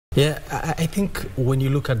Yeah, I think when you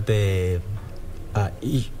look at the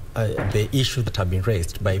issues that have been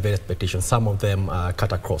raised by various petitions, some of them are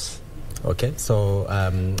cut across. Okay, so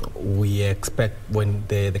we expect when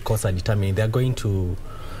the courts are determining, they're going to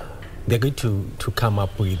come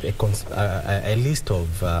up with a list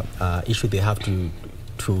of issues they have to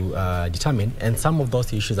determine, and some of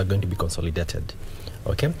those issues are going to be consolidated.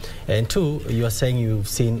 Okay, and two, you are saying you've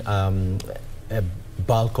seen a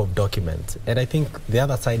bulk of documents, and I think the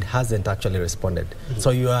other side hasn't actually responded. So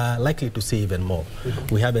you are likely to see even more.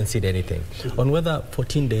 We haven't seen anything. On whether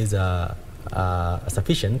 14 days are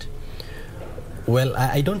sufficient, well,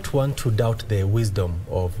 I don't want to doubt the wisdom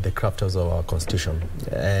of the crafters of our constitution.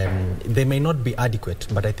 They may not be adequate,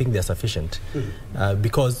 but I think they're sufficient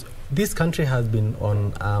because this country has been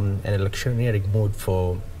on an electioneering mode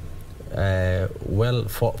for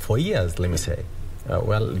years, let me say.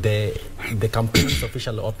 Well, the campaign is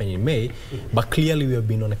officially open in May, but clearly we have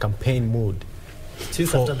been on a campaign mode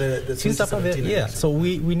since after the yeah. So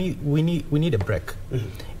we need a break,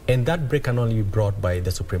 and that break can only be brought by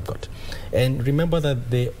the Supreme Court. And remember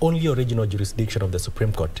that the only original jurisdiction of the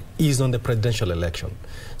Supreme Court is on the presidential election.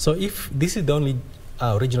 So if this is the only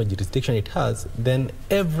original jurisdiction it has, then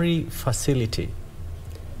every facility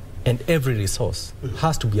and every resource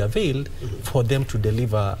has to be availed for them to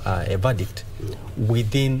deliver a verdict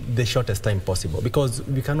within the shortest time possible, because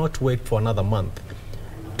we cannot wait for another month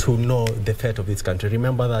to know the fate of this country.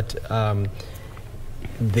 Remember that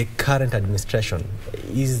the current administration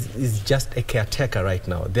is just a caretaker right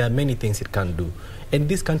now. There are many things it can do, and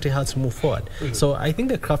this country has to move forward. So I think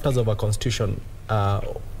the crafters of our constitution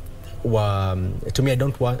to me, I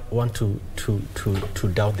don't want to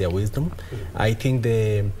doubt their wisdom. I think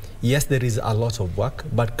yes, there is a lot of work,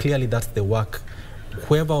 but clearly that's the work.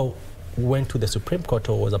 Whoever went to the Supreme Court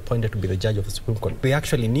or was appointed to be the judge of the Supreme Court, they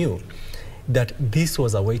actually knew that this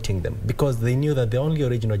was awaiting them, because they knew that the only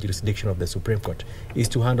original jurisdiction of the Supreme Court is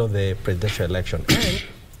to handle the presidential election. And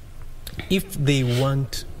if they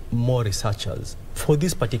want more researchers for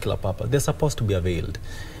this particular purpose, they're supposed to be availed.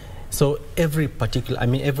 So every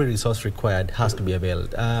resource required has to be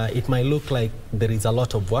availed. It might look like there is a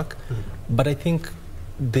lot of work, but I think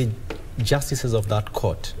the justices of that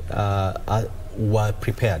court were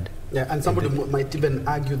prepared. Yeah, and somebody might even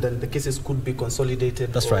argue that the cases could be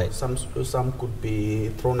consolidated. That's right. Some could be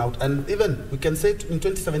thrown out. And even, we can say in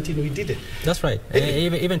 2017 we did it. That's right.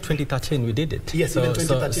 Even 2013 we did it. Yes, even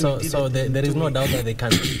 2013 we did it. So there is no doubt that they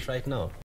can do it right now.